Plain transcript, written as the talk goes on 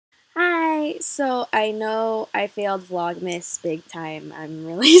so I know I failed Vlogmas big time. I'm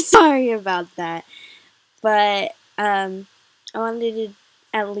really sorry about that. But I wanted to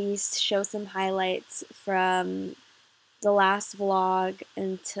at least show some highlights from the last vlog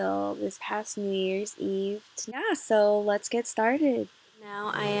until this past New Year's Eve. Yeah, so let's get started.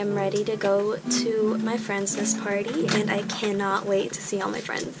 Now I am ready to go to my friends' party, and I cannot wait to see all my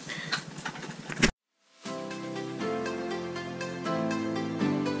friends.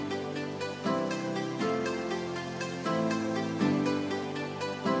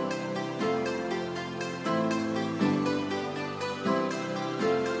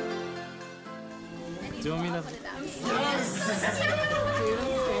 Do you want me to? Yes!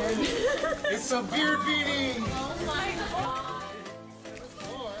 It's a beard beating! Oh my god!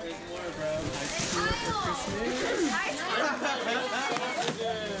 There's more, bro. I screwed up for Christmas.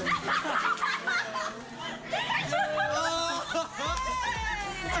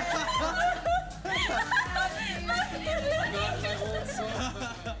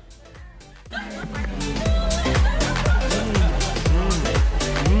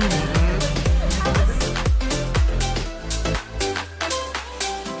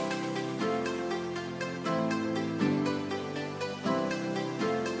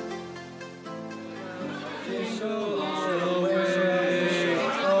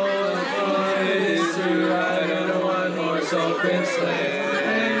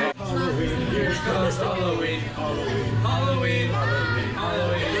 Halloween, here comes Halloween, Halloween, Halloween, Halloween,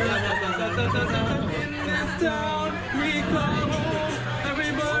 Halloween. In this town we call home.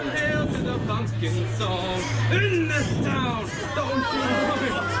 Everyone hail to the pumpkin song. In this town, don't you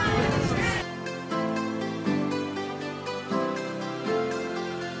worry.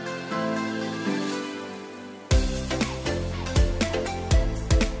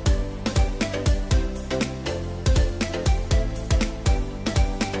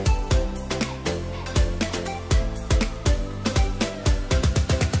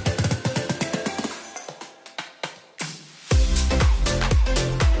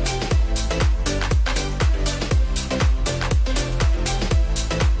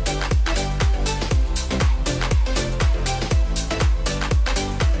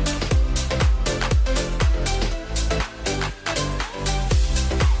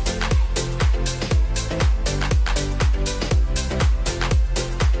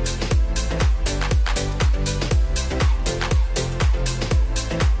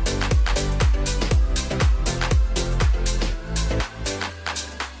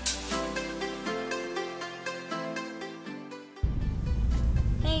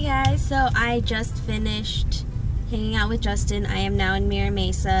 Hey guys, so I just finished hanging out with Justin. I am now in Mira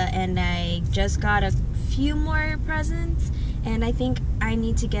Mesa and I just got a few more presents and I think I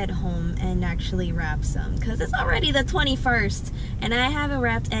need to get home and actually wrap some because it's already the 21st and I haven't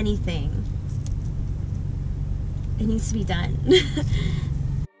wrapped anything. It needs to be done.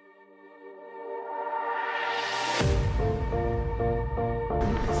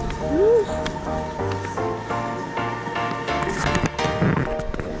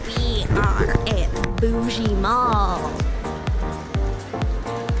 Bougie mall.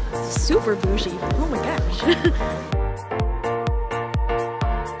 Super bougie. Oh my gosh.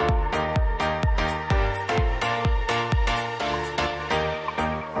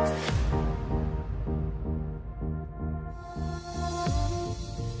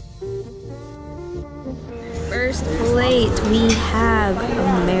 First plate we have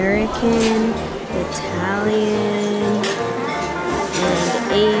American, Italian,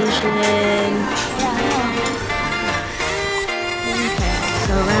 and Asian.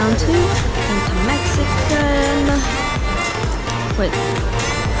 So round two, into Mexican, put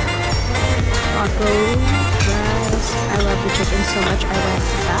taco, rice, I love the chicken so much I went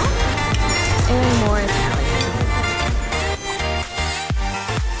back, and more Italian.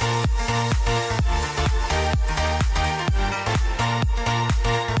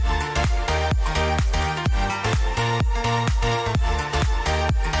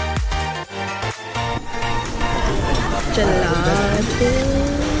 Gelato,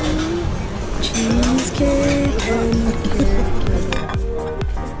 cheesecake, and carrot cake.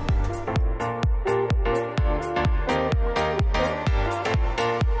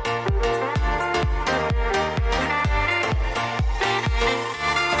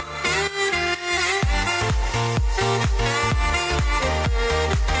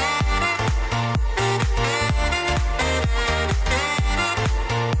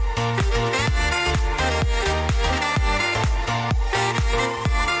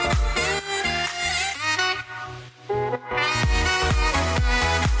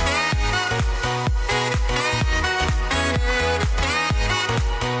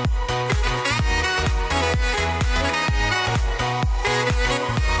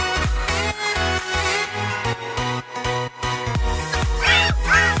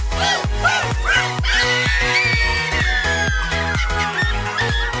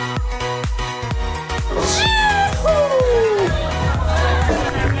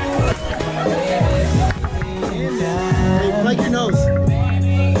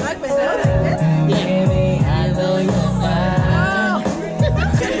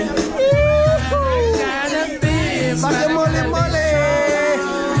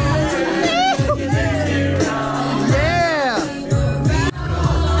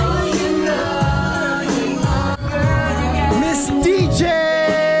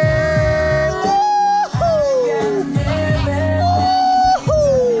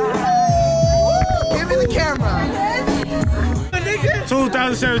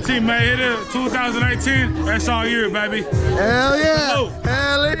 2017, man. Hit it. 2018. That's all year, baby. Hell yeah. Oh.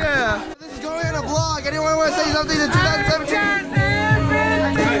 Hell yeah. This is going in a vlog. Anyone want to say something to 2017?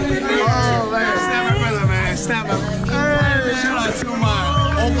 Oh, man. Snap my brother, man. Snap my brother. Shout out to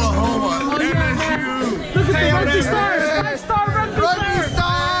my Oklahoma. LSU. Look at the rugby stars! Rugby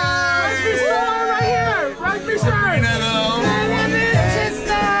star! Rugby star right here! Rugby star!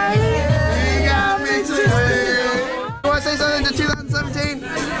 You want to say something to 2017?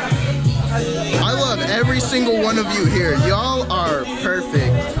 I love every single one of you here. Y'all are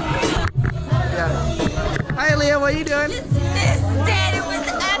perfect. Yeah. Hi, Leah. What are you doing? This dad, it was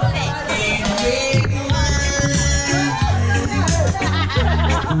epic.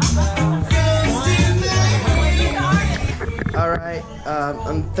 All right.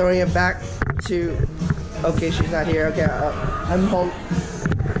 I'm throwing it back to. Okay, she's not here. Okay, I'm home.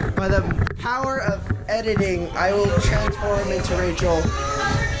 By the power of editing, I will transform into Rachel.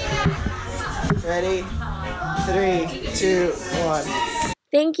 Ready? 3, 2, 1.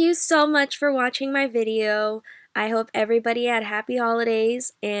 Thank you so much for watching my video. I hope everybody had happy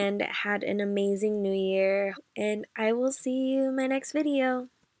holidays and had an amazing new year. And I will see you in my next video.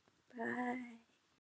 Bye.